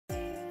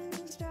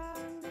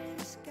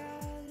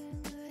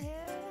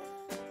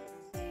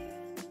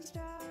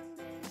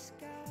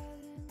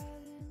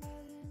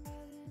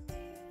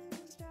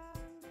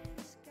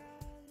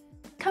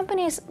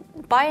companies,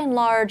 by and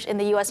large, in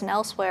the US and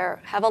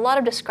elsewhere, have a lot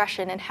of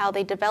discretion in how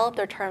they develop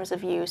their terms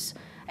of use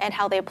and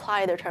how they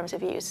apply their terms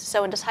of use.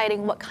 So in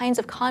deciding what kinds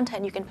of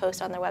content you can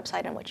post on their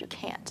website and what you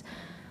can't.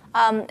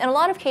 In a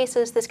lot of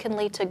cases, this can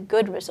lead to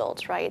good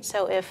results, right?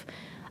 So if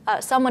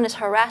someone is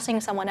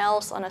harassing someone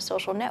else on a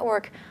social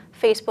network,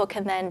 Facebook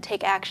can then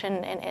take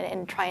action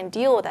and try and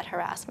deal with that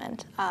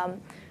harassment.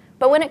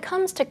 But when it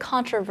comes to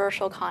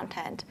controversial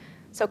content,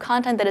 so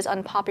content that is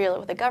unpopular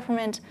with the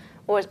government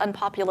or is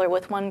unpopular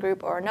with one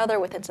group or another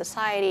within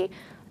society,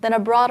 then a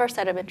broader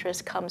set of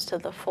interests comes to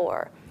the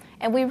fore.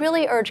 And we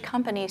really urge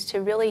companies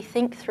to really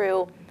think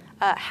through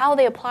how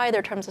they apply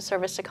their terms of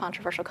service to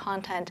controversial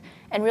content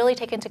and really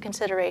take into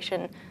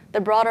consideration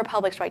the broader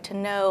public's right to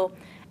know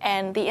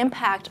and the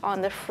impact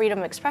on the freedom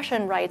of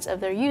expression rights of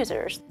their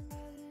users.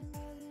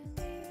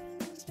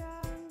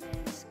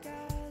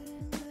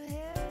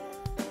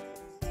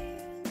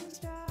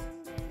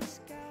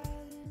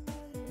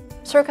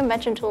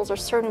 Circumvention tools are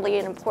certainly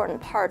an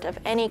important part of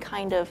any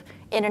kind of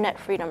internet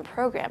freedom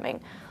programming,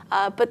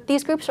 but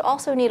these groups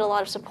also need a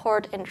lot of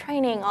support and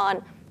training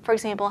on, for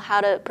example, how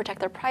to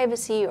protect their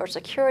privacy or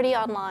security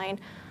online,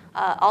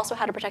 also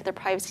how to protect their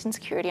privacy and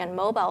security on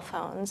mobile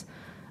phones.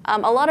 A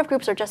lot of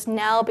groups are just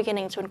now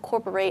beginning to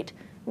incorporate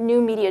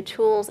new media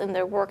tools in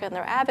their work and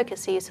their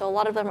advocacy, so a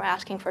lot of them are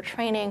asking for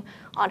training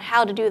on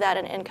how to do that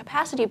and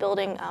capacity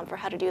building for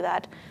how to do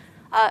that.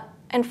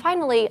 And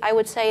finally, I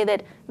would say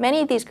that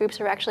many of these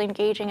groups are actually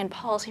engaging in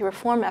policy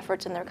reform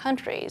efforts in their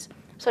countries.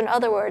 So in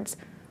other words,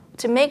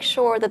 to make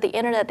sure that the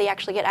internet they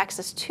actually get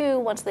access to,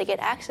 once they get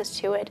access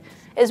to it,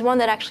 is one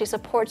that actually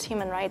supports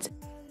human rights.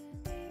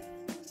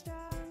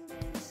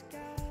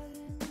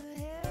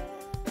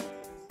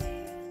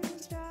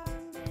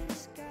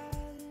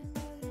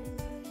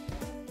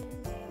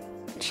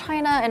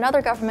 China and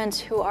other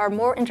governments who are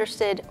more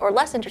interested, or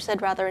less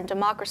interested rather, in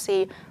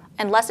democracy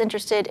and less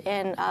interested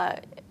in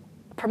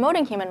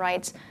promoting human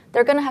rights,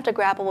 they're going to have to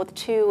grapple with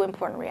two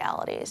important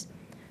realities.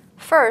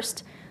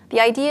 First, the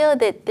idea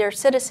that their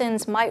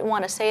citizens might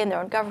want to say in their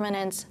own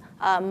governance,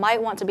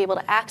 might want to be able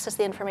to access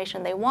the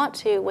information they want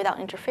to without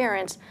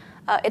interference,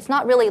 it's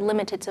not really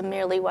limited to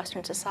merely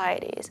Western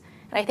societies.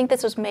 And I think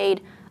this was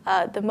made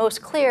the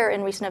most clear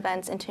in recent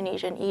events in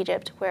Tunisia and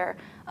Egypt, where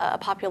a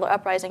popular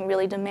uprising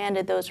really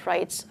demanded those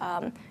rights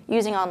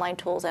using online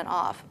tools and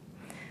off.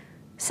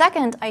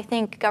 Second, I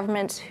think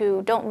governments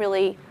who don't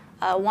really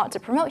want to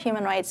promote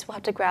human rights will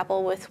have to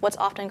grapple with what's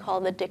often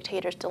called the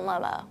dictator's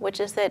dilemma, which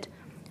is that,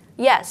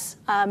 yes,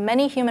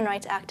 many human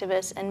rights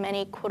activists and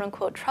many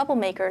quote-unquote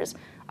troublemakers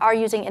are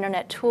using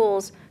internet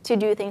tools to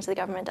do things the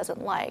government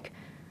doesn't like.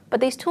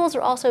 But these tools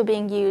are also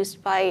being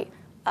used by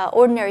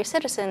ordinary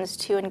citizens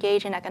to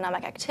engage in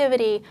economic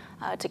activity,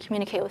 to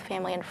communicate with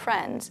family and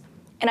friends.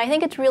 And I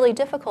think it's really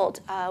difficult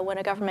when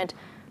a government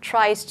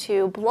tries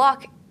to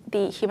block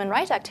the human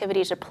rights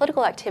activities or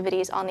political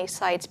activities on these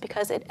sites,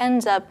 because it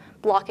ends up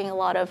blocking a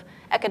lot of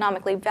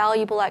economically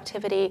valuable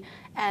activity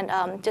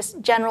and just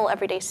general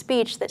everyday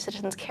speech that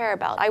citizens care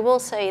about. I will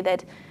say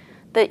that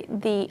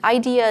the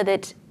idea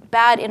that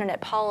bad internet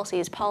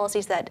policies,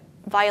 policies that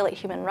violate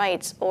human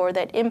rights or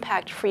that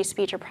impact free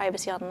speech or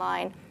privacy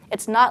online,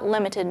 it's not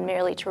limited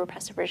merely to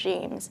repressive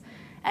regimes.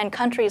 And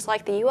countries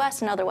like the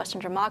US and other Western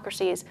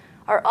democracies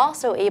are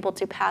also able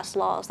to pass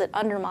laws that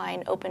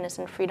undermine openness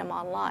and freedom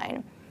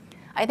online.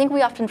 I think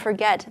we often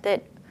forget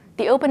that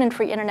the open and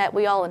free internet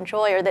we all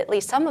enjoy, or that at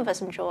least some of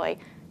us enjoy,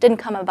 didn't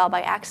come about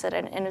by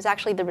accident and is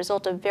actually the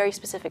result of very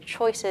specific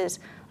choices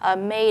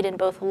made in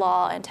both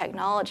law and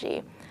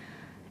technology.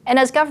 And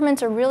as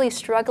governments are really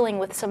struggling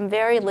with some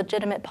very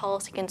legitimate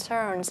policy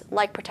concerns,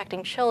 like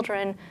protecting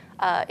children,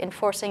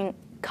 enforcing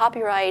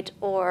copyright,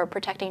 or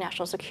protecting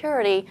national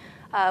security,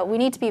 we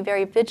need to be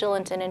very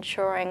vigilant in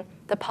ensuring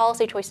the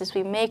policy choices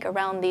we make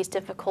around these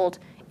difficult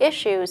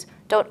issues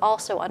don't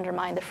also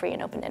undermine the free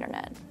and open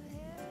internet.